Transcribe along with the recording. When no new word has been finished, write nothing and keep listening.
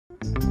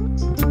Bonjour!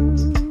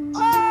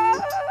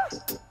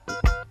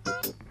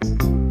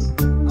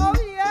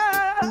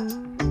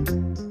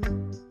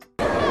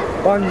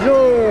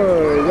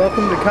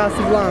 Welcome to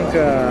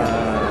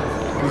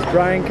Casablanca. This is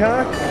Brian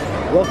Cox.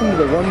 Welcome to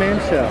the One Man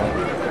Show.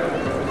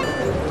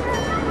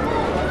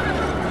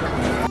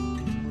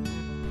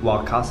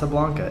 While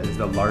Casablanca is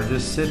the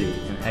largest city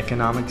and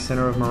economic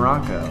center of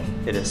Morocco,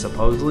 it is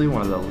supposedly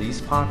one of the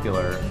least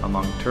popular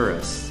among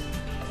tourists.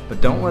 But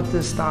don't let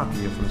this stop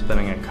you from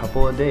spending a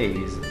couple of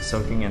days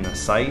soaking in the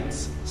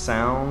sights,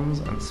 sounds,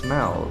 and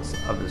smells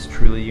of this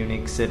truly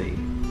unique city.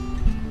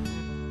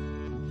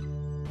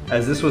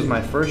 As this was my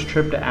first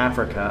trip to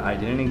Africa, I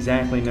didn't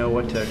exactly know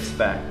what to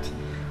expect,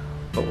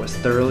 but was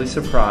thoroughly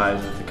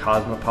surprised with the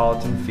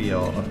cosmopolitan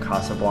feel of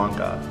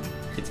Casablanca.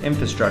 Its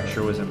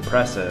infrastructure was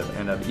impressive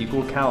and of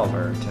equal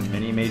caliber to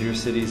many major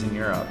cities in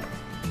Europe.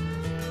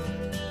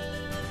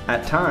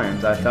 At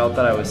times, I felt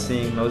that I was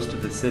seeing most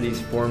of the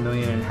city's 4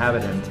 million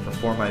inhabitants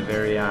before my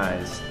very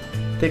eyes.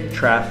 Thick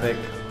traffic,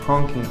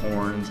 honking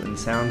horns, and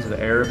sounds of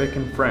Arabic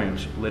and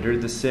French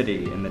littered the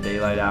city in the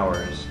daylight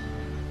hours.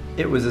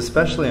 It was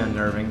especially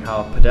unnerving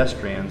how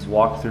pedestrians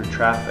walked through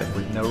traffic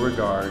with no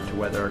regard to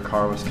whether a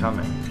car was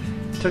coming.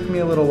 It took me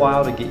a little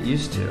while to get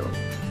used to.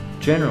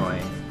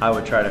 Generally, I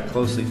would try to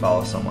closely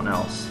follow someone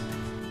else.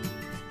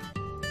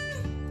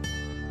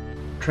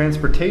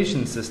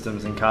 Transportation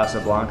systems in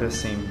Casablanca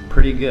seem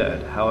pretty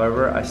good.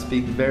 However, I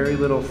speak very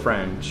little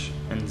French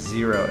and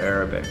zero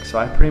Arabic, so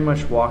I pretty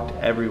much walked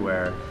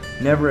everywhere,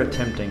 never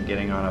attempting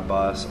getting on a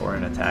bus or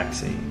in a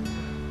taxi,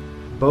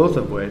 both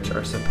of which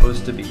are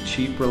supposed to be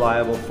cheap,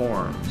 reliable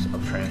forms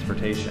of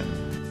transportation.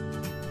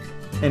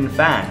 In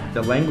fact,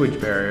 the language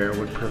barrier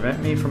would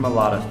prevent me from a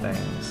lot of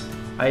things.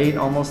 I ate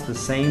almost the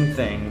same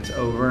things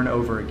over and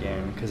over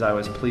again because I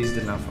was pleased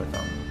enough with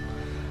them.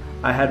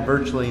 I had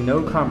virtually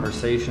no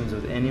conversations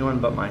with anyone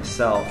but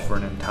myself for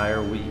an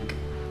entire week.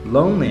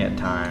 Lonely at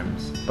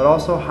times, but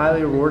also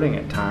highly rewarding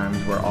at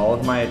times where all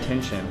of my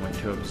attention went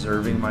to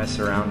observing my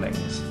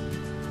surroundings,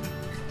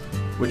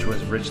 which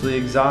was richly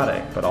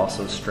exotic but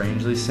also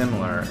strangely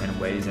similar in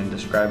ways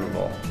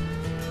indescribable.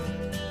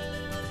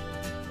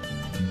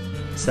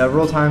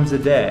 Several times a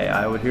day,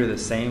 I would hear the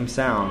same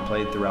sound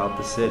played throughout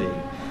the city,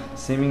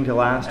 seeming to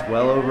last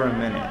well over a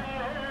minute.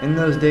 In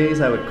those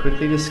days, I would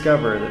quickly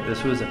discover that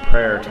this was a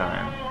prayer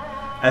time,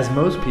 as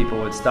most people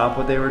would stop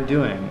what they were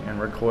doing and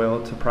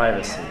recoil to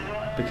privacy.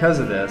 Because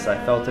of this,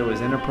 I felt it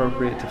was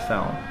inappropriate to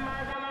film.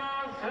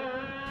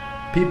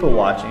 People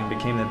watching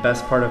became the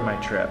best part of my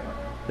trip.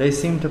 They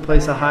seemed to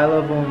place a high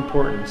level of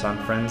importance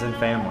on friends and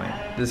family.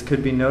 This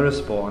could be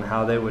noticeable in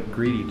how they would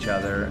greet each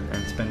other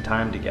and spend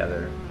time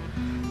together.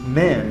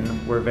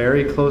 Men were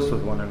very close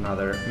with one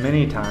another.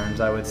 Many times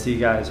I would see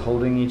guys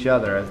holding each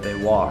other as they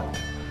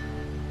walked,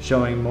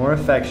 showing more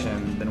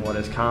affection than what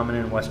is common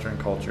in Western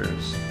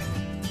cultures.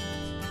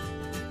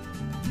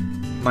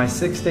 My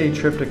 6-day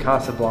trip to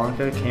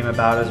Casablanca came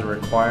about as a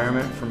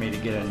requirement for me to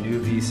get a new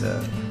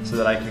visa so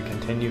that I could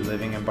continue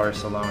living in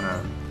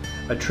Barcelona.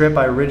 A trip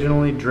I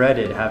originally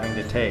dreaded having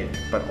to take,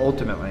 but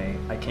ultimately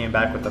I came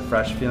back with a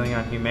fresh feeling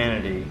on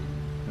humanity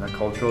and the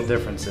cultural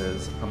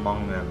differences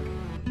among them.